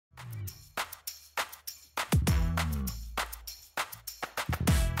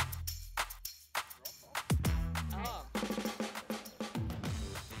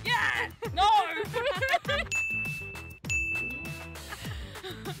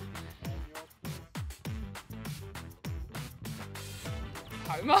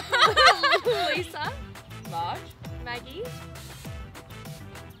Homer. Lisa. Marge. Maggie.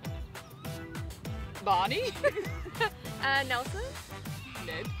 Barney. Nelson.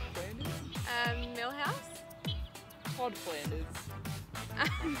 Ned Flanders. Millhouse. Todd Flanders.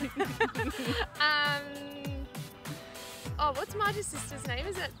 Oh, what's Marge's sister's name?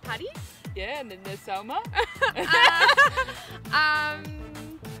 Is it Patty? Yeah, and then there's Selma.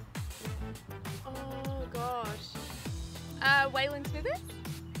 Oh gosh. Waylon Smithers.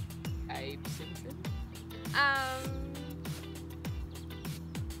 Abe Simpson.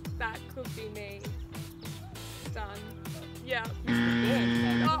 That could be me. Done. Yeah.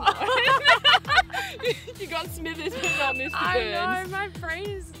 Burns, Oh. You got Smithers, but not Mr. I Burns. know, my brain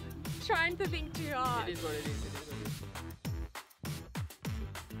is trying to think too hard. It is what it is.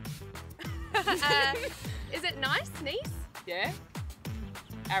 It is Is it Nice? Nice? Yeah.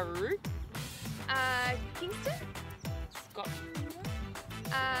 Arroo. Kingston? Scott.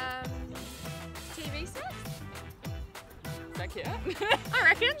 TV set? Is that cute? I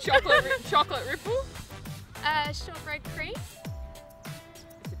reckon. Chocolate Ripple. Shortbread cream?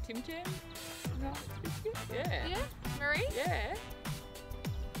 Is it Tim Jam? No, it's biscuit. Yeah. Yeah. Marie? Yeah.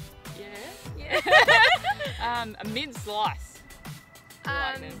 Yeah. Yeah. A mint slice. I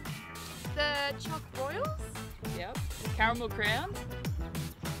like them. The Choc Royals? Yep. Caramel crown.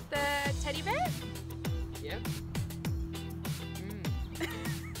 The teddy bear? Yep.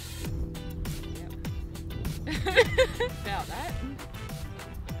 Yep. About that.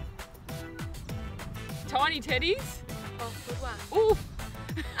 Tiny teddies. Oh, good one. Ooh.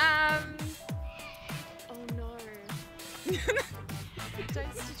 Oh no.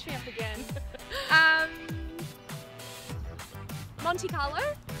 Don't stitch me up again. Monte Carlo?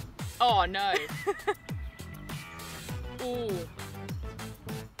 Oh no. Ooh.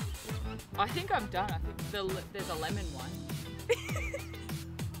 I think I'm done. I think there's a lemon one.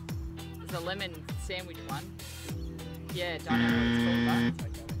 There's a lemon sandwich one. Yeah, don't know what it's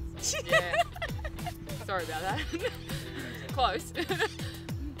called, but yeah. Sorry about that. Close.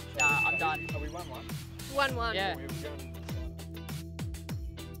 Nah, I'm done. Are we 1-1? 1-1. Yeah. Let's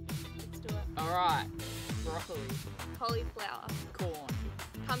do it. Alright. Broccoli. Cauliflower. Corn.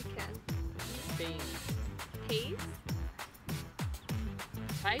 Pumpkin. Beans. Peas.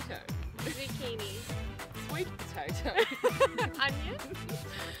 Potato. Zucchini. Sweet potato. Onion.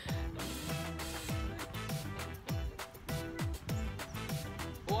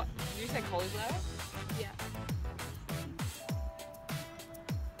 What? Did you say cauliflower? Yeah.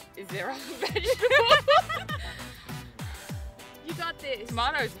 Is there other vegetables? You got this.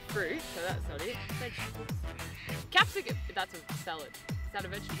 Tomato's a fruit, so that's not it. Vegetables. Capsicum. That's a salad. Is that a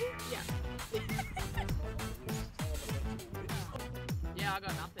vegetable? Yeah. Yeah, I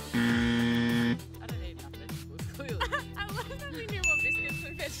got nothing. I don't need enough vegetables, clearly. I love that we knew more biscuits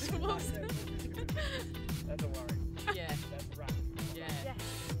than vegetables. That's a worry. Yeah. That's right.